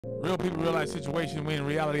Real people, real life situation. We in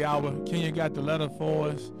reality hour. Kenya got the letter for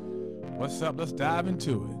us. What's up? Let's dive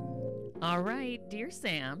into it. All right, dear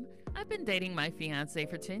Sam, I've been dating my fiance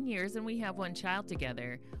for 10 years and we have one child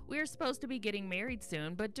together. We are supposed to be getting married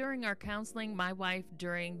soon, but during our counseling, my wife,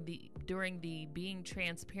 during the being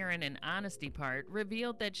transparent and honesty part,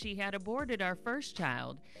 revealed that she had aborted our first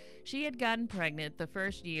child. She had gotten pregnant the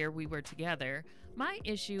first year we were together. My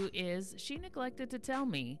issue is she neglected to tell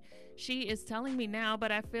me. She is telling me now,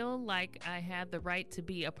 but I feel like I had the right to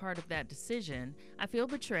be a part of that decision. I feel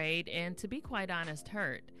betrayed and, to be quite honest,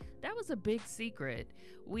 hurt. That was a big secret.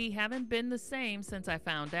 We haven't been the same since I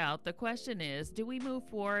found out. The question is, do we move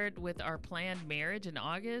forward with our planned marriage in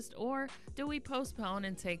August, or do we postpone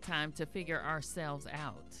and take time to figure ourselves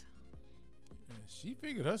out? She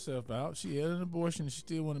figured herself out. She had an abortion and she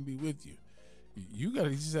still want to be with you. You got to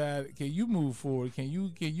decide, can you move forward? Can you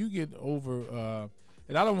get over,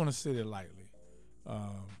 and I don't want to say that lightly,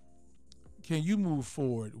 can you move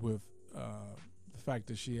forward with the fact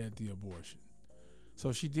that she had the abortion?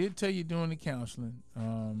 So she did tell you during the counseling,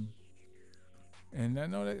 and I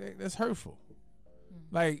know that's hurtful.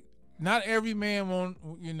 Mm-hmm. Like, not every man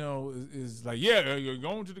is like, yeah, you're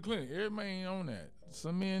going to the clinic. Every man ain't on that.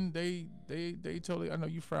 Some men, they totally, I know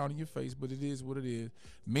you frown in your face, but it is what it is.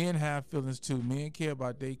 Men have feelings too. Men care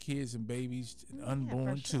about their kids and babies and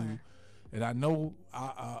unborn too. And I know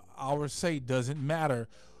our say doesn't matter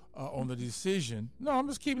on the decision. No, I'm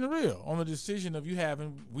just keeping it real. On the decision of you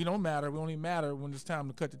having, we don't matter. We only matter when it's time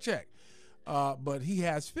to cut the check. But he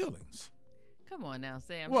has feelings. Come on now,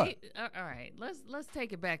 Sam. What? All right, let's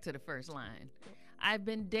take it back to the first line. I've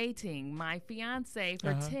been dating my fiance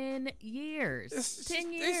for 10 years.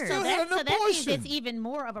 10 years. So that means it's even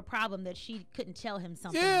more of a problem that she couldn't tell him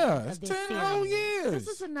something. Yeah, it's 10 whole years. This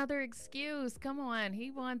is another excuse. Come on.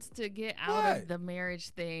 He wants to get out of the marriage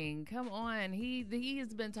thing. Come on. He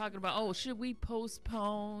has been talking about, oh, should we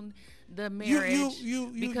postpone the marriage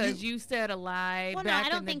because you said a lie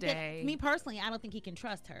back in the day? Me personally, I don't think he can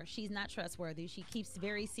trust her. She's not trustworthy. She keeps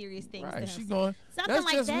very serious things to She's himself. going, something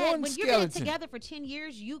like that. When you've been together for 10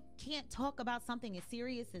 years, you can't talk about something as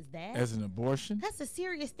serious as that. As an abortion? That's a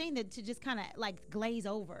serious thing to just kind of like glaze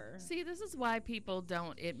over. See, this is why people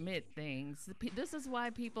don't admit things. This is why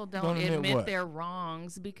people don't admit their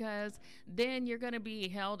wrongs, because then you're going to be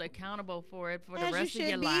held accountable for it for the rest of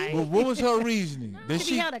your life. Well, what was her reasoning? Did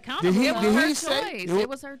she be held accountable? It was her choice. It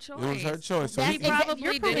was her choice. So he probably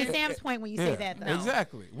you're proving Sam's point when you say that, though.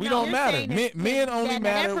 Exactly. We don't matter. Men only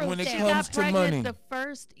matter when it comes to money. The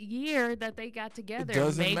first year that they got together, it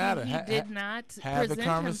doesn't matter. He did not present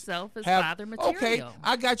himself as father material. Okay,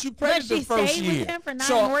 I got you pregnant the first year. With him for 9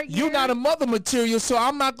 so more years. you're not a mother material, so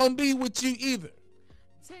I'm not gonna be with you either.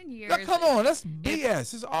 10 years. Now, come on, that's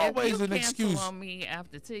BS. It's always an excuse. On me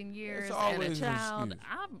after 10 years and a child,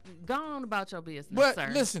 I'm gone about your business, but sir.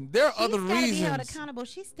 listen, there are other reasons. She's got to be held accountable.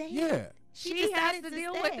 She stayed. Yeah. She has to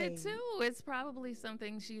deal with it too. It's probably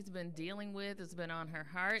something she's been dealing with. It's been on her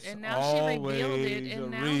heart, and now she revealed it,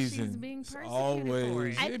 and now she's being persecuted for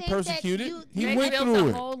it. I think persecuted. That he went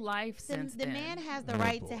through the whole life since the man has the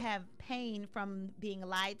right to have pain from being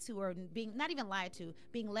lied to, or being not even lied to,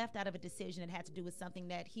 being left out of a decision that had to do with something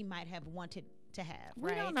that he might have wanted to have.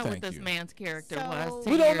 We don't know what this man's character was.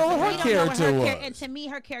 We don't know what her character was. And to me,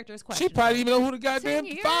 her character is questionable. She probably didn't even know who the goddamn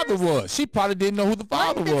father was. She probably didn't know who the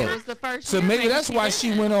father was. It was the first so maybe that's why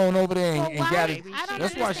she went on over there and got it. I don't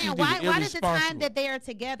that's why she did it irresponsible. Why does the time that they are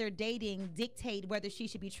together dating dictate whether she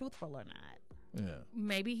should be truthful or not? Yeah.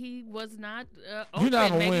 Maybe he was not open. You're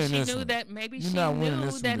not maybe she winning knew one. that. Maybe You're she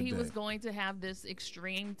knew that he was going to have this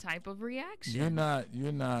extreme type of reaction.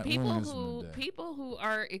 You're not. People who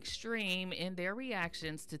are extreme in their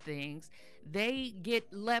reactions to things, they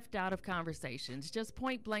get left out of conversations. Just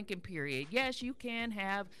point blank and period. Yes, you can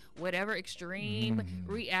have whatever extreme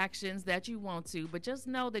reactions that you want to, but just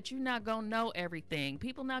know that you're not gonna know everything.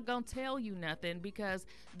 People not gonna tell you nothing because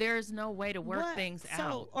there's no way to work things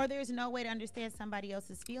out. Or there's no way to understand somebody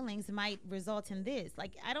else's feelings might result in this.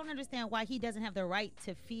 Like, I don't understand why he doesn't have the right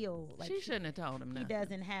to feel like she shouldn't have told him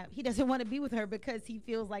nothing. He doesn't want to be with her because he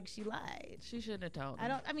feels like she lied. She shouldn't have told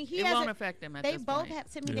him. It won't affect him at this point.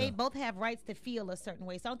 They both have rights to feel a certain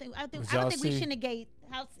way. So I don't think we should negate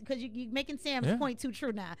because you're making Sam's point too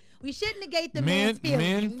true now. We shouldn't negate the man's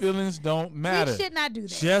feelings. Men feelings don't matter. We should not do that.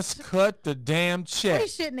 Just cut the damn check. We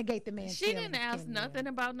shouldn't negate the man's feelings. She didn't ask nothing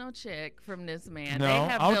about no check from this man. No, they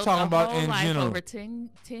have I'm built talking a about whole in life general. over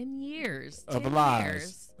 10 years. Of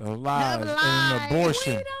lies. Of lies. And an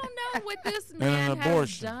abortion. We don't know what this man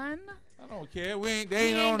has done. don't care.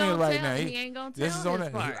 They ain't on it right now. He ain't gonna tell this is on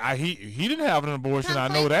his that. part. He didn't have an abortion. I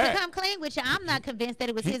know To that. come clean with you, I'm not convinced that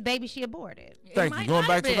it was his baby she aborted. Thank you. Going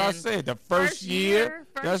back to what I said, the first year.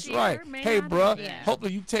 That's right. Hey, bro,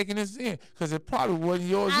 hopefully you taking this in because it probably wasn't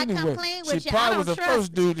yours anyway. She probably was the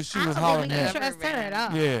first dude that she was hollering at. Trust her at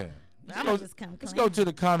all. Yeah. Let's go to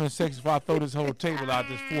the comment section before I throw this whole table out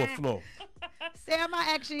this fourth floor. Sam,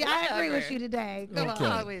 I agree with you today. Come on.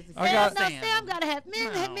 Sam gotta have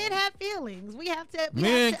men have feelings. We have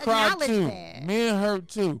to cry too. That. Men hurt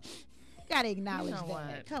too. Gotta acknowledge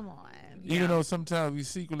that. Come on. Even though sometimes we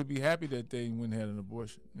secretly be happy that they went and had an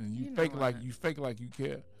abortion, and you fake like you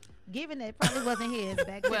care. Given that it probably wasn't his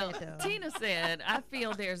back then. Well, Tina said, "I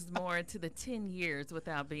feel there's more to the 10 years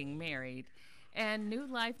without being married." And New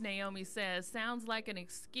Life Naomi says, sounds like an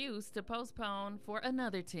excuse to postpone for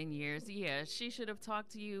another 10 years. Yeah, she should have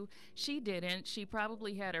talked to you. She didn't. She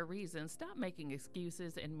probably had a reason. Stop making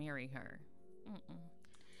excuses and marry her.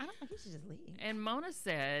 I don't think he should just leave. And Mona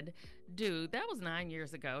said, dude, that was 9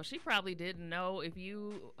 years ago. She probably didn't know if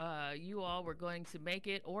you all were going to make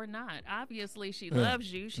it or not. Obviously, she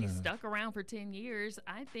loves you. She stuck around for 10 years.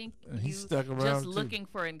 I think you stuck around just too. looking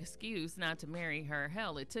for an excuse not to marry her.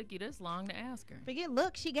 Hell, it took you this long to ask her.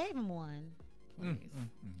 Look, she gave him one.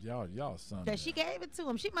 Y'all son. Because she gave it to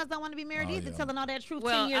him. She must not want to be married either, telling all that truth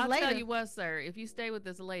 10 years I'll later. tell you what, sir. If you stay with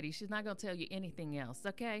this lady, she's not going to tell you anything else,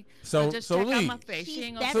 okay? So just check out my face. She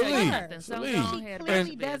ain't going to tell you nothing. So go ahead.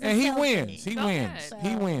 And he wins. He wins.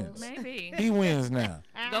 He wins. Maybe. He wins now.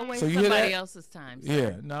 Go waste somebody else's time, sir.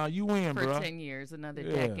 Yeah. Now you win, for bro. 10 years, another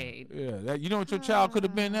decade. Yeah. You know what your child could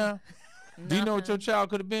have been now? Do you know what your child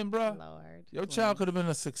could have been, bro? Lord. Your child could have been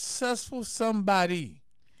a successful somebody.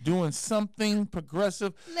 Doing something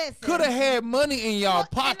progressive. Listen, could have had money in y'all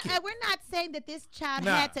pocket. And we're not saying that this child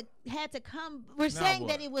had to come. We're saying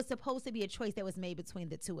that it was supposed to be a choice that was made between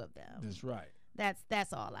the two of them. That's right.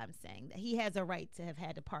 That's all I'm saying. That he has a right to have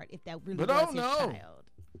had to part if that really was his child.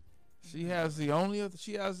 She has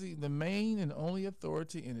the main and only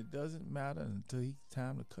authority, and it doesn't matter until it's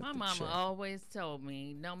time to cut the check. My mama always told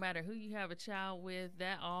me, no matter who you have a child with,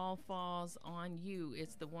 that all falls on you.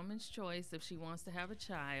 It's the woman's choice if she wants to have a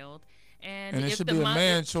child. And it should be a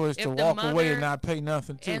man's choice to walk away and not pay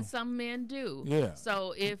nothing too. And some men do. Yeah.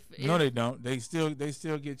 So if no, they don't. They still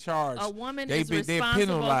get charged. A woman is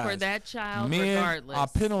responsible for that child regardless. Men are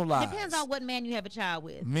penalized. Depends on what man you have a child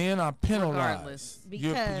with. Men are penalized. Regardless.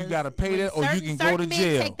 Because you got to pay that, or you can go to jail.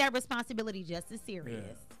 Certain men take that responsibility just as serious.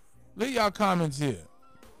 Yeah. Leave y'all comments here.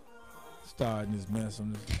 Starting this mess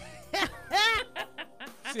on this.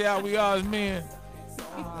 See how we are as men.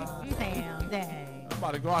 Damn, dang. I'm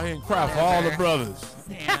about to go out here and cry for all the brothers.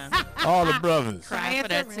 All the brothers. Cry for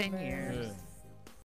that 10 years.